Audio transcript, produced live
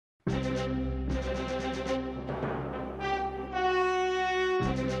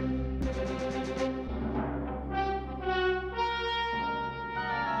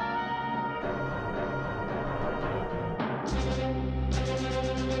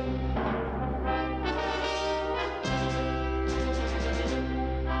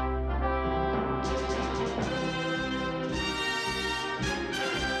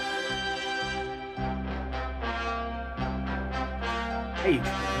Hey,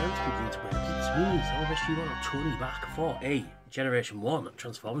 it's me, G1 Tony, back for a Generation 1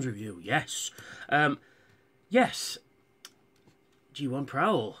 Transformers review. Yes. Yes. G1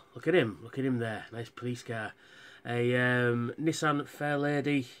 Prowl. Look at him there. Nice police car. A Nissan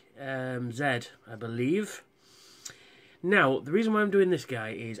Fairlady Z, I believe. Now, the reason why I'm doing this guy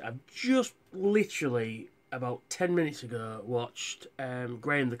is I've just literally, about 10 minutes ago, watched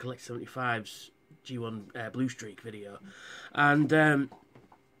Graham the Collect 75's G1 Blue Streak video, and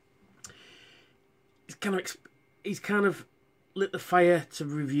he's kind of lit the fire to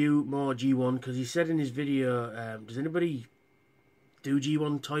review more G1, because he said in his video, does anybody do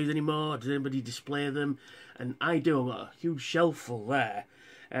G1 toys anymore? Does anybody display them? And I do. I've got a huge shelf full there.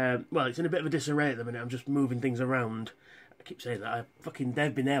 Well, it's in a bit of a disarray at the minute. I'm just moving things around. I keep saying that.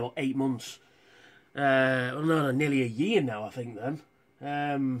 They've been there about 8 months. Well, no, nearly a year now, I think,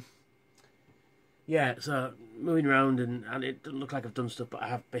 then. Yeah, so moving around, and it doesn't look like I've done stuff, but I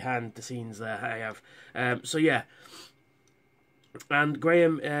have behind the scenes there. I have. So yeah. And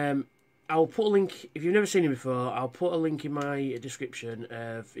Graham, I'll put a link, if you've never seen him before, I'll put a link in my description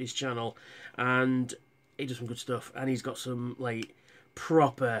of his channel, and he does some good stuff, and he's got some, like,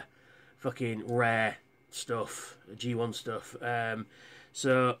 proper fucking rare stuff, G1 stuff.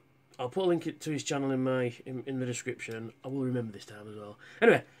 So I'll put a link to his channel in the description. I will remember this time as well.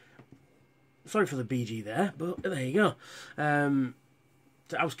 Anyway, sorry for the BG there, but there you go.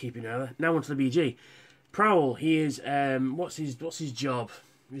 So housekeeping now onto the BG. Prowl, he is, what's his job?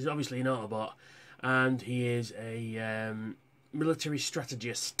 He's obviously an Autobot, and he is a military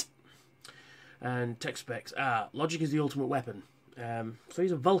strategist. And tech specs are, logic is the ultimate weapon. So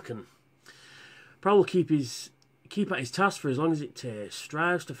he's a Vulcan. Prowl will keep at his task for as long as it takes,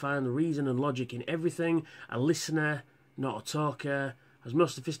 strives to find the reason and logic in everything, a listener, not a talker, has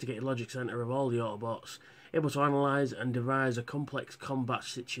most sophisticated logic centre of all the Autobots, able to analyse and devise a complex combat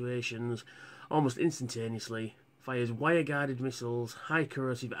situations almost instantaneously, fires wire-guided missiles, high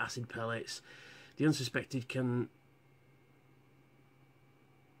corrosive acid pellets. The unexpected can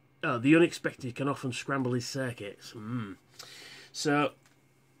often scramble his circuits. So,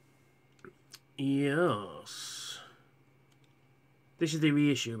 yes. This is the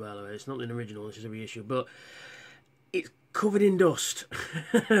reissue, by the way. It's not an original, this is a reissue, but it's covered in dust.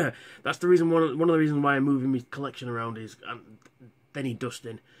 That's the reason. One of the reasons why I'm moving my collection around is they need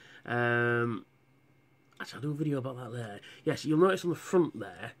dusting. Actually, I'll do a video about that later. Yes, you'll notice on the front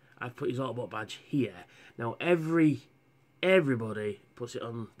there, I've put his Autobot badge here. Now, everybody puts it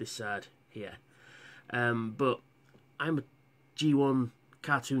on this side here. But I'm a G1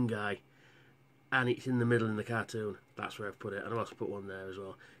 cartoon guy, and it's in the middle in the cartoon. That's where I've put it. And I've also put one there as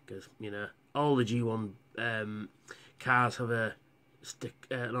well, because, you know, all the G1 cars have an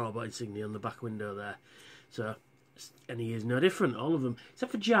Autobot insignia on the back window there. So, and he is no different, all of them,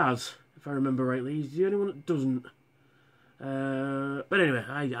 except for Jazz, if I remember rightly. He's the only one that doesn't. But anyway,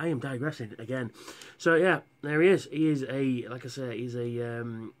 I am digressing again. So yeah, there he is. He is a, like I say, he's a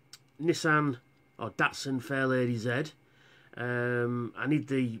Nissan or Datsun Fairlady Z. I need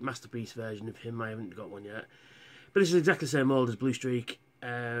the Masterpiece version of him. I haven't got one yet. But this is exactly the same mould as Blue Streak,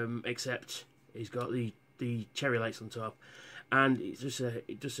 except he's got the cherry lights on top, and it's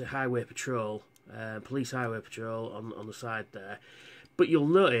just a highway patrol, police highway patrol on the side there. But you'll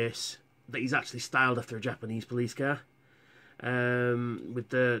notice that he's actually styled after a Japanese police car, with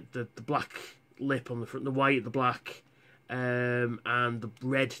the black lip on the front, the white, the black, and the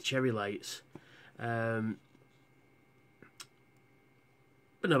red cherry lights. But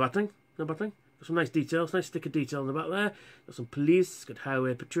no bad thing, no bad thing. Got some nice details, nice sticker detail on the back there. Got some police, got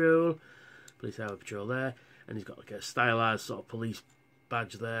highway patrol, police highway patrol there, and he's got like a stylized sort of police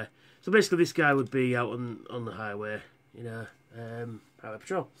badge there. So basically, this guy would be out on the highway, you know, highway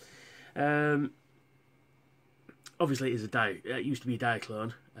patrol. Obviously, it used to be a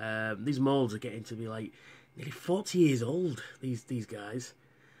Diaclone. These moulds are getting to be like nearly 40 years old. These guys,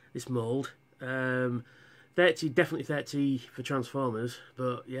 this mould. 30, definitely 30 for Transformers,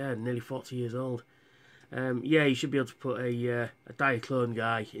 but yeah, nearly 40 years old. Yeah, you should be able to put a Diaclone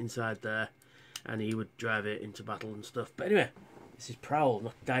guy inside there, and he would drive it into battle and stuff. But anyway, this is Prowl,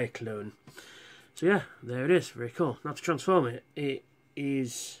 not Diaclone. So yeah, there it is, very cool. Now to transform it,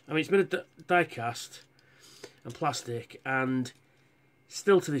 is, I mean, it's been a die cast and plastic, and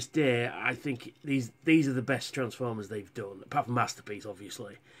still to this day, I think these are the best Transformers they've done, apart from Masterpiece,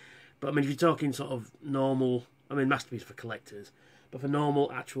 obviously. But I mean, if you're talking sort of normal, I mean, Masterpiece for collectors, but for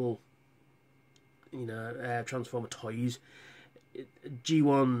normal, actual, you know, Transformer toys,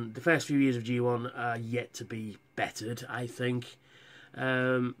 G1, the first few years of G1 are yet to be bettered, I think.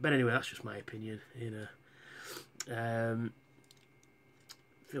 But anyway, that's just my opinion, you know.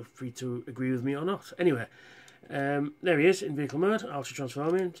 Feel free to agree with me or not. Anyway, there he is in vehicle mode, ultra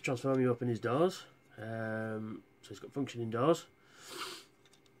transforming, to transform you up in his doors. So he's got functioning doors.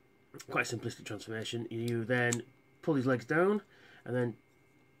 Quite a simplistic transformation. You then pull his legs down, and then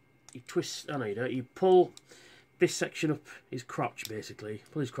you twist, oh no you don't, you pull this section up his crotch basically,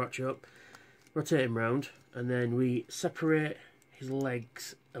 pull his crotch up, rotate him round, and then we separate his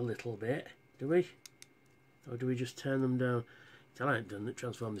legs a little bit, do we? Or do we just turn them down? I haven't done it,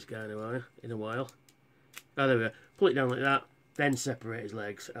 transform this guy in a while. Oh, there we go. Pull it down like that, then separate his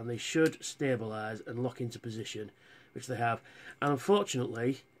legs, and they should stabilise and lock into position, which they have. And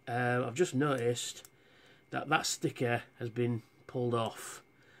unfortunately, I've just noticed that that sticker has been pulled off,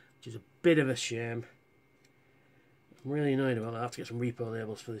 which is a bit of a shame. I'm really annoyed about that. I have to get some repo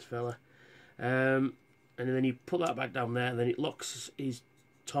labels for this fella. And then you put that back down there, and then it locks his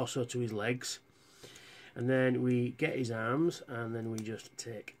torso to his legs. And then we get his arms, and then we just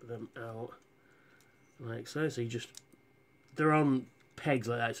take them out like so. So you just, they're on pegs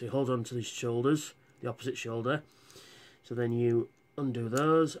like that, so you hold on to his shoulders, the opposite shoulder. So then you undo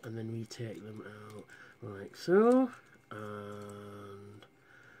those, and then we take them out like so, and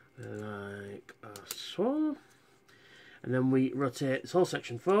like so. And then we rotate this whole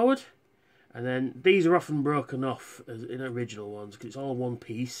section forward, and then these are often broken off as in original ones because it's all one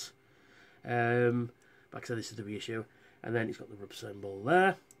piece. Like I said, this is the reissue, and then it's got the rub symbol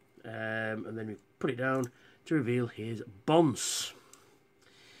there, and then we put it down to reveal his bonce.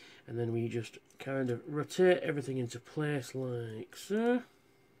 And then we just kind of rotate everything into place like so,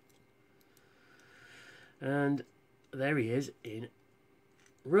 and there he is in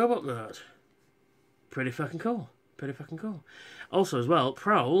robot mode. Pretty fucking cool. Pretty fucking cool. Also as well,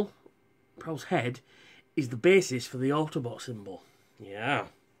 Prowl's head is the basis for the Autobot symbol. Yeah.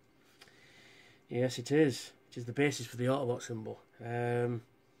 Yes, it is. It is the basis for the Autobot symbol. You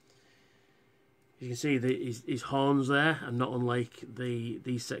can see his horns there, and not unlike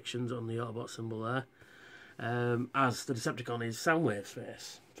these sections on the Autobot symbol there. As the Decepticon is Soundwave's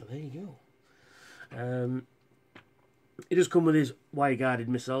face. So there you go. It does come with his wire-guided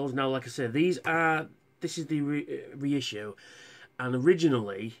missiles. Now, like I said, this is the reissue, and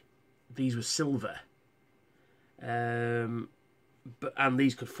originally these were silver. And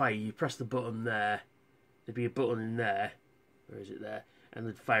these could fire. You press the button there, there'd be a button in there, or is it there? And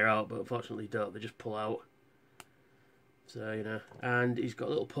they'd fire out, but unfortunately don't. They just pull out. So, you know, and he's got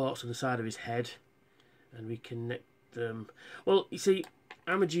little ports on the side of his head, and we connect them. Well, you see,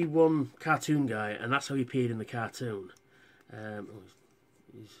 I'm a G1 cartoon guy, and that's how he appeared in the cartoon.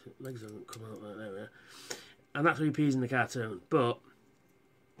 His legs haven't come out like that, and that's how he appears in the cartoon. But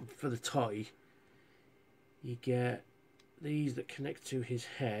for the toy, you get these that connect to his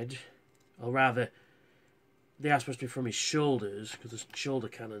head, or rather, they are supposed to be from his shoulders because there's shoulder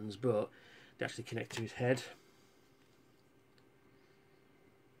cannons, but they actually connect to his head.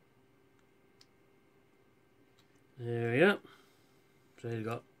 There we go. So he's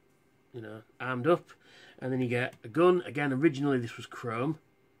got, you know, armed up, and then you get a gun. Again, originally this was chrome,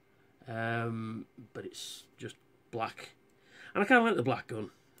 but it's just black, and I kind of like the black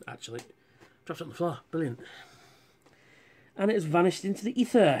gun. Actually, drops it on the floor, brilliant. And it has vanished into the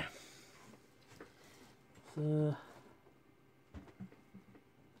ether. So,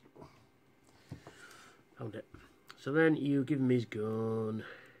 found it. So then you give him his gun,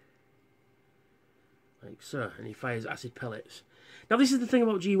 like so, and he fires acid pellets. Now this is the thing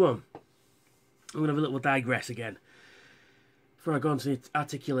about G1. I'm going to have a little digress again before I go on to the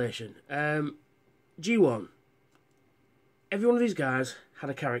articulation. G1. Every one of these guys had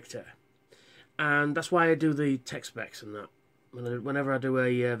a character, and that's why I do the tech specs and that. Whenever I do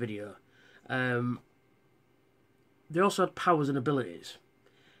a video, they also had powers and abilities.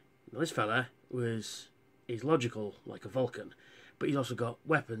 Now, this fella is logical like a Vulcan, but he's also got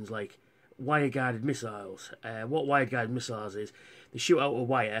weapons like wire-guided missiles. What wire-guided missiles is, they shoot out a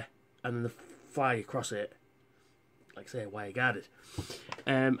wire and then they fly across it, like say wire-guided.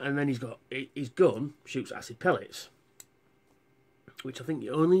 And then he's got his gun shoots acid pellets, which I think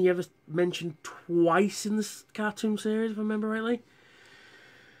you only ever mentioned twice in this cartoon series, if I remember rightly.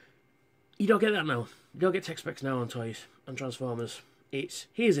 You don't get that now. You don't get tech specs now on toys and Transformers.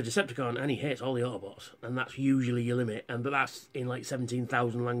 here's a Decepticon and he hates all the Autobots, and that's usually your limit, but that's in like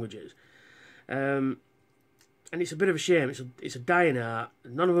 17,000 languages. And it's a bit of a shame. It's a dying art.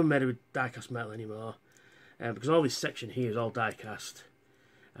 None of them made with die-cast metal anymore, because all this section here is all die-cast,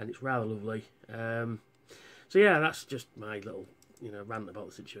 and it's rather lovely. So yeah, that's just my little rant about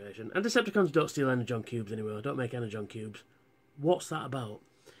the situation. And Decepticons don't steal Energon cubes anymore. Don't make Energon cubes. What's that about?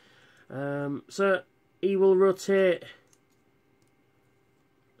 So he will rotate.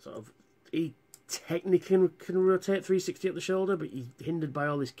 He technically can rotate 360 at the shoulder, but he's hindered by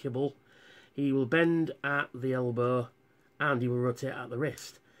all this kibble. He will bend at the elbow, and he will rotate at the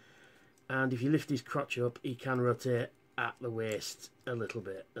wrist. And if you lift his crotch up, he can rotate at the waist a little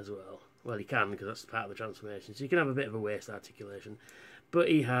bit as well. Well, he can, because that's part of the transformation. So you can have a bit of a waist articulation. But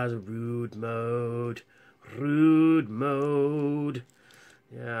he has a rude mode. Rude mode.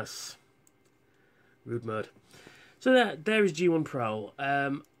 Yes. Rude mode. So there is G1 Prowl.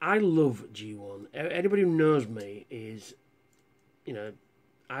 I love G1. Anybody who knows me is,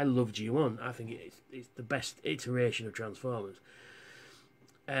 I love G1. I think it's the best iteration of Transformers.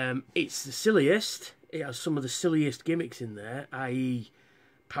 It's the silliest. It has some of the silliest gimmicks in there, i.e.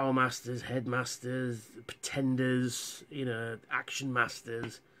 Power Masters, Headmasters, Pretenders, Action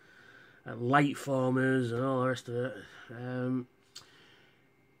Masters, Light Formers, and all the rest of it.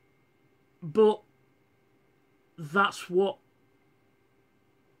 But that's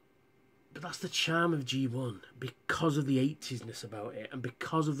the charm of G1, because of the 80s-ness about it, and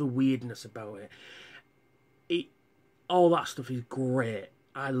because of the weirdness about it. All that stuff is great.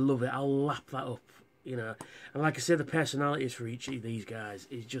 I love it. I'll lap that up, And like I say, the personalities for each of these guys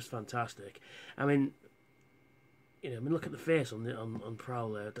is just fantastic. I mean, look at the face on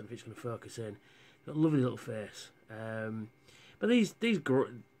Prowl there. I don't know if it's going to focus in. Got a lovely little face. But these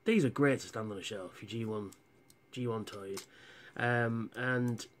are great to stand on a shelf. Your G1 toys,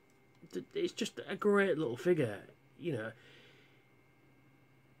 and it's just a great little figure.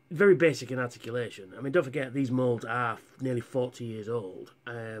 Very basic in articulation. I mean, don't forget these moulds are nearly 40 years old,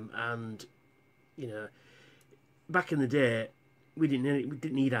 and back in the day, we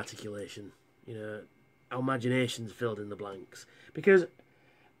didn't need articulation. Our imaginations filled in the blanks, because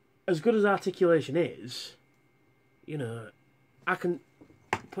as good as articulation is, I can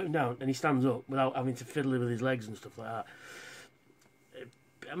put him down and he stands up without having to fiddle with his legs and stuff like that.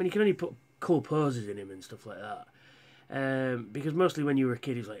 I mean, you can only put cool poses in him and stuff like that. Because mostly when you were a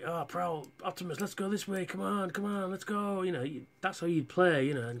kid, he was like, "Oh, Prowl, Optimus, let's go this way. Come on, let's go." That's how you'd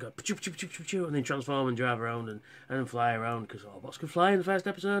play, and go pachoo, pachoo, pachoo, pachoo, and then transform and drive around and then fly around, because Autobots could fly in the first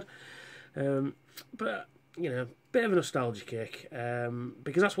episode. But bit of a nostalgia kick,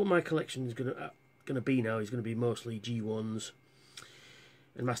 because that's what my collection is gonna be now. It's gonna be mostly G1s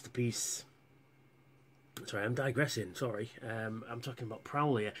and Masterpiece. Sorry, I'm digressing. Sorry, I'm talking about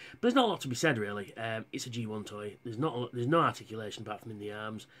Prowl here, but there's not a lot to be said really. It's a G1 toy. There's no articulation apart from in the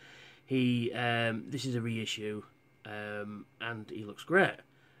arms. This is a reissue, and he looks great.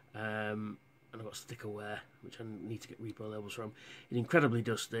 And I've got sticker wear, which I need to get repo labels from. It's incredibly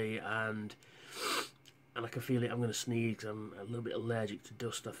dusty, and I can feel it. I'm going to sneeze because I'm a little bit allergic to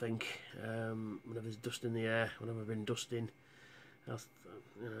dust, I think. Whenever there's dust in the air, whenever I've been dusting, I've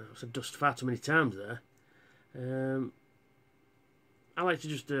said dust far too many times there. I like to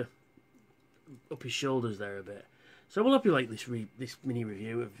just up his shoulders there a bit. So I will hope you like this mini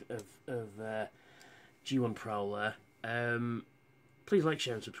review of G1 Prowl there. Please like,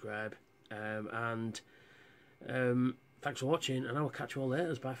 share and subscribe. And thanks for watching, and I will catch you all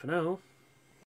later. Bye for now.